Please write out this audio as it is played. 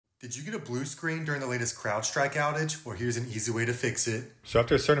Did you get a blue screen during the latest Crowdstrike outage? Well, here's an easy way to fix it. So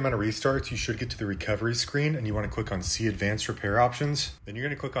after a certain amount of restarts, you should get to the recovery screen and you want to click on See Advanced Repair Options. Then you're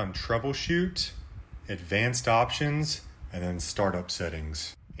going to click on Troubleshoot, Advanced Options, and then Startup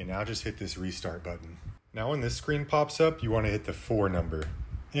Settings. And now just hit this restart button. Now when this screen pops up, you want to hit the 4 number.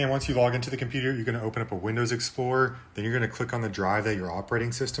 And once you log into the computer, you're going to open up a Windows Explorer. Then you're going to click on the drive that your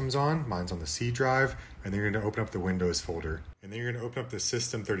operating system's on. Mine's on the C drive. And then you're going to open up the Windows folder. And then you're going to open up the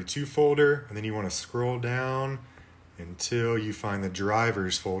System32 folder. And then you want to scroll down until you find the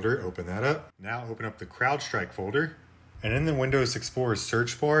drivers folder. Open that up. Now open up the Crowdstrike folder. And in the Windows Explorer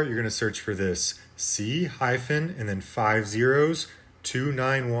search bar, you're going to search for this C hyphen and then 5 zeros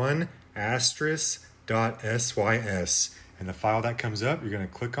 291 *.sys. And the file that comes up, you're going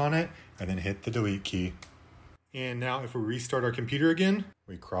to click on it and then hit the delete key. And now if we restart our computer again,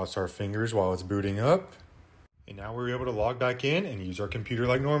 we cross our fingers while it's booting up. And now we're able to log back in and use our computer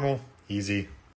like normal. Easy.